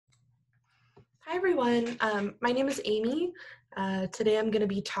Hi everyone, my name is Amy. Today I'm going to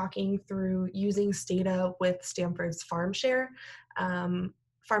be talking through using Stata with Stanford's FarmShare.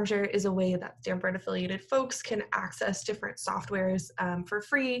 FarmShare is a way that Stanford affiliated folks can access different softwares for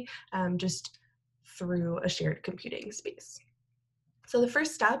free just through a shared computing space. So the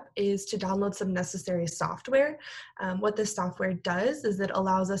first step is to download some necessary software. What this software does is it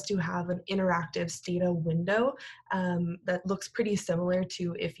allows us to have an interactive Stata window that looks pretty similar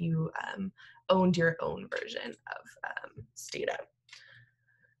to if you owned your own version of Stata.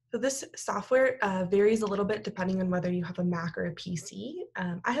 So this software varies a little bit depending on whether you have a Mac or a PC.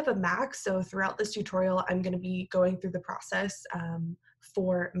 I have a Mac, so throughout this tutorial, I'm going to be going through the process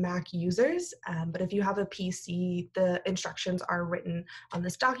for Mac users. But if you have a PC, the instructions are written on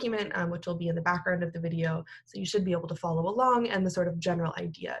this document, which will be in the background of the video. So you should be able to follow along, and the sort of general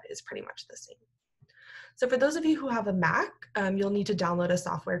idea is pretty much the same. So for those of you who have a Mac, you'll need to download a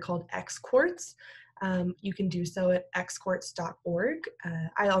software called Xquartz. You can do so at xquartz.org.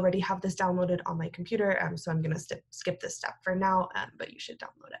 I already have this downloaded on my computer, so I'm going to skip this step for now, but you should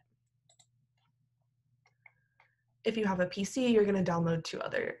download it. If you have a PC, you're going to download two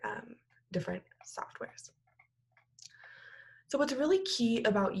other different softwares. So what's really key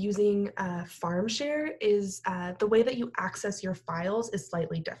about using FarmShare is the way that you access your files is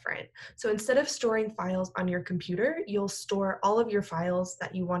slightly different. So instead of storing files on your computer, you'll store all of your files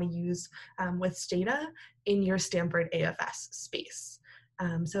that you want to use with Stata in your Stanford AFS space.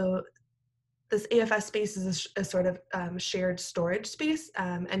 So this AFS space is a sort of shared storage space,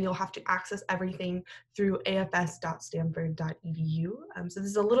 and you'll have to access everything through afs.stanford.edu. So this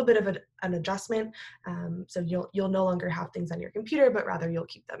is a little bit of an adjustment. So you'll no longer have things on your computer, but rather you'll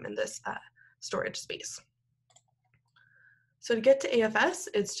keep them in this storage space. So to get to AFS,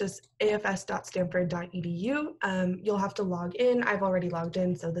 it's just afs.stanford.edu. You'll have to log in. I've already logged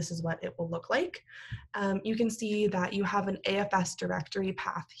in, so this is what it will look like. You can see that you have an AFS directory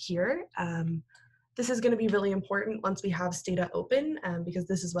path here. This is going to be really important once we have Stata open, because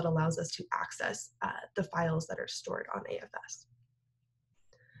this is what allows us to access the files that are stored on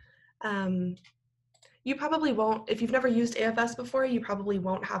AFS. You probably won't, if you've never used AFS before, you probably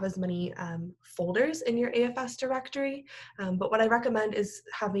won't have as many folders in your AFS directory. But what I recommend is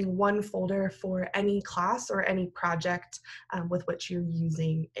having one folder for any class or any project with which you're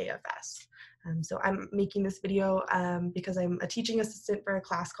using AFS. So I'm making this video because I'm a teaching assistant for a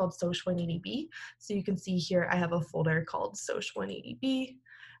class called Soc 180B. So you can see here I have a folder called Soc 180B.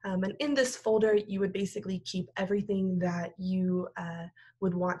 And in this folder, you would basically keep everything that you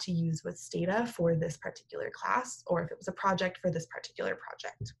would want to use with Stata for this particular class, or if it was a project for this particular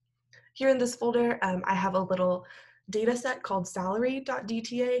project. Here in this folder, I have a little data set called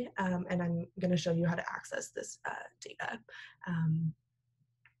salary.dta, and I'm going to show you how to access this data.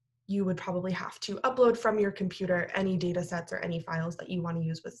 You would probably have to upload from your computer any data sets or any files that you want to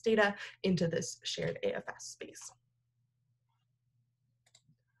use with Stata into this shared AFS space.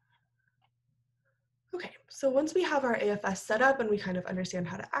 Okay, so once we have our AFS set up and we kind of understand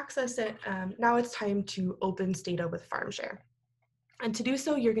how to access it, now it's time to open Stata with FarmShare. And to do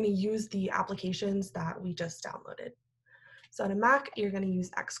so, you're going to use the applications that we just downloaded. So on a Mac, you're going to use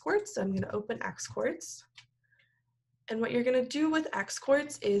Xquartz. So I'm going to open Xquartz. And what you're going to do with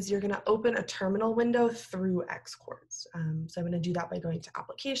Xquartz is you're going to open a terminal window through Xquartz. So I'm going to do that by going to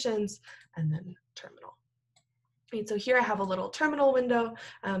Applications and then Terminal. Right, so here I have a little terminal window,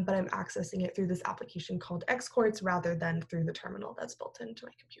 but I'm accessing it through this application called Xquartz rather than through the terminal that's built into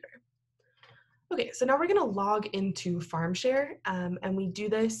my computer. Okay, so now we're going to log into FarmShare, and we do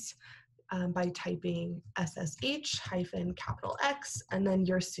this by typing SSH-X and then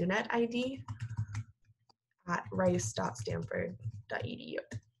your SUNET ID at rice.stanford.edu.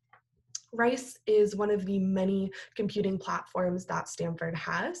 Rice is one of the many computing platforms that Stanford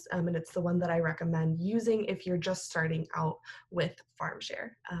has, and it's the one that I recommend using if you're just starting out with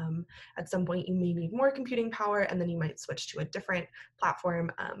FarmShare. At some point, you may need more computing power, and then you might switch to a different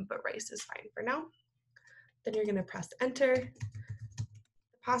platform, but Rice is fine for now. Then you're going to press Enter. The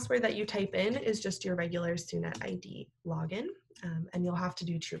password that you type in is just your regular SUNET ID login, and you'll have to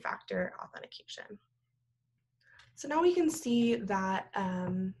do two-factor authentication. So now we can see that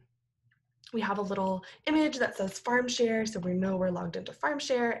we have a little image that says FarmShare, so we know we're logged into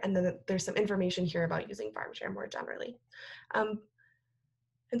FarmShare, and then there's some information here about using FarmShare more generally. And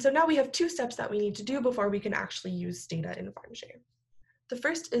so now we have two steps that we need to do before we can actually use Stata in FarmShare. The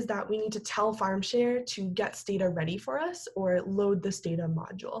first is that we need to tell FarmShare to get Stata ready for us or load the Stata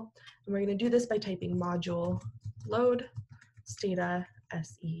module. And we're going to do this by typing module load Stata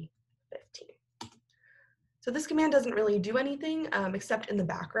SE15. So this command doesn't really do anything except in the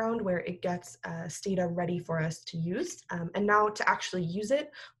background where it gets Stata ready for us to use. And now to actually use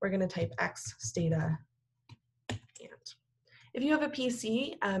it, we're going to type x Stata and. If you have a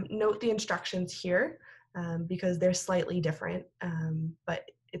PC, note the instructions here because they're slightly different, but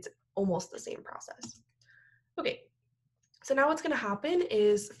it's almost the same process. Okay, so now what's going to happen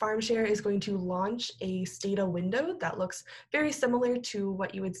is FarmShare is going to launch a Stata window that looks very similar to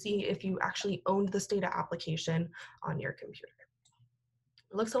what you would see if you actually owned the Stata application on your computer.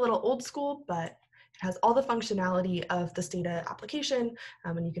 It looks a little old school, but it has all the functionality of the Stata application,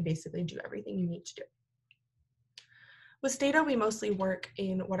 and you can basically do everything you need to do. With Stata, we mostly work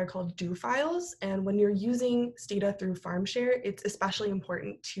in what are called do files, and when you're using Stata through FarmShare, it's especially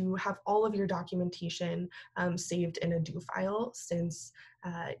important to have all of your documentation saved in a do file since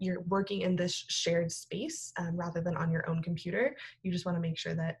you're working in this shared space rather than on your own computer. You just want to make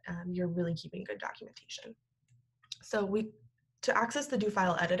sure that you're really keeping good documentation. So to access the do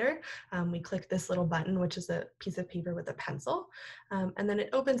file editor, we click this little button, which is a piece of paper with a pencil, and then it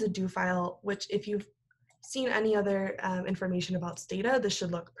opens a do file, which if you've seen any other information about Stata, this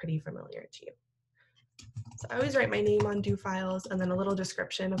should look pretty familiar to you. So I always write my name on do files and then a little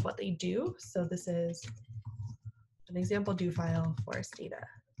description of what they do. So this is an example do file for Stata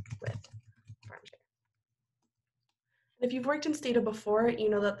with FarmShare. If you've worked in Stata before, you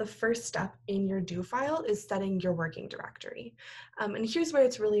know that the first step in your do file is setting your working directory. And here's where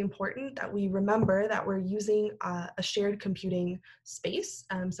it's really important that we remember that we're using a shared computing space.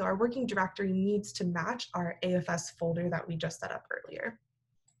 So our working directory needs to match our AFS folder that we just set up earlier.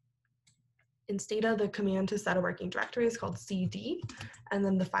 In Stata, the command to set a working directory is called cd, and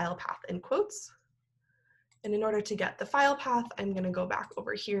then the file path in quotes. And in order to get the file path, I'm going to go back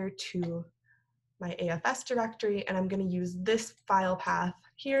over here to my AFS directory, and I'm going to use this file path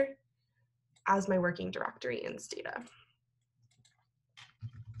here as my working directory in Stata.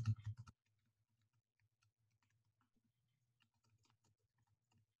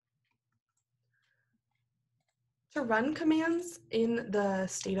 To run commands in the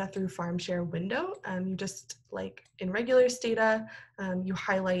Stata through FarmShare window, you just, like in regular Stata, you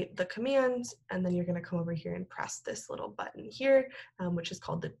highlight the command, and then you're going to come over here and press this little button here, which is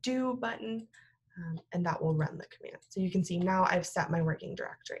called the do button, and that will run the command. So you can see now I've set my working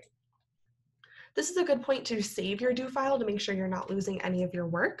directory. This is a good point to save your do file to make sure you're not losing any of your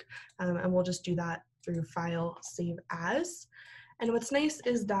work, and we'll just do that through File, Save As. And what's nice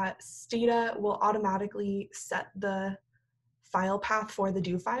is that Stata will automatically set the file path for the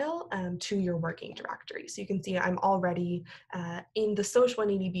do file to your working directory. So you can see I'm already in the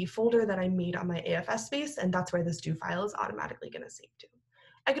Soch180B folder that I made on my AFS space, and that's where this do file is automatically going to save to.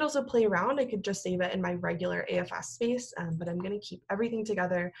 I could also play around. I could just save it in my regular AFS space, but I'm going to keep everything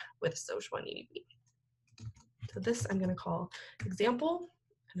together with Soch180B. So this I'm going to call example,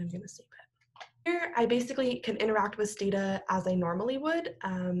 and I'm going to save it. Here, I basically can interact with Stata as I normally would.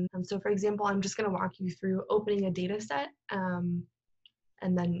 So for example, I'm just going to walk you through opening a data set, and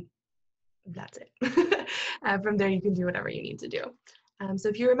then that's it. From there, you can do whatever you need to do. So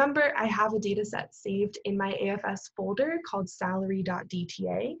if you remember, I have a data set saved in my AFS folder called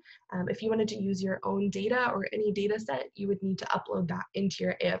salary.dta. If you wanted to use your own data or any data set, you would need to upload that into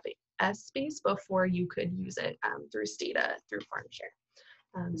your AFS space before you could use it through Stata, through FarmShare.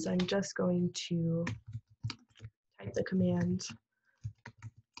 So I'm just going to type the command to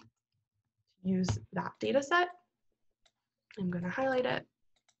use that data set. I'm going to highlight it.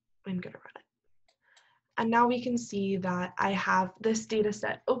 I'm going to run it. And now we can see that I have this data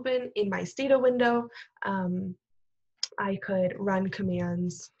set open in my Stata window. I could run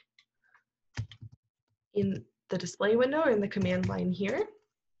commands in the display window or in the command line here.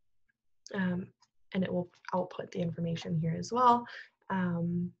 And it will output the information here as well.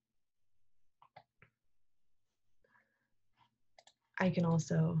 I can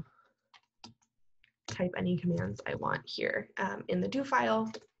also type any commands I want here in the do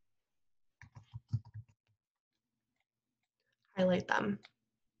file, highlight them,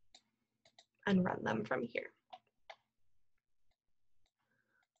 and run them from here.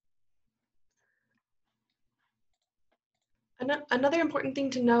 Another important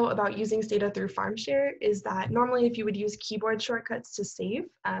thing to know about using Stata through FarmShare is that normally if you would use keyboard shortcuts to save,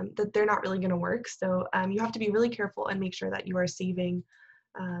 that they're not really going to work. So you have to be really careful and make sure that you are saving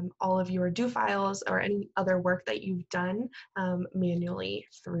all of your do files or any other work that you've done manually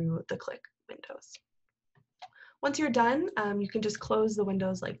through the click windows. Once you're done, you can just close the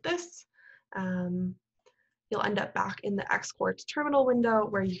windows like this. You'll end up back in the Xport terminal window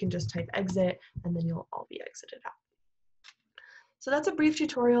where you can just type exit, and then you'll all be exited out. So that's a brief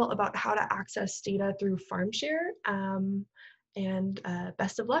tutorial about how to access data through FarmShare. And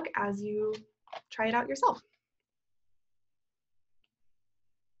best of luck as you try it out yourself.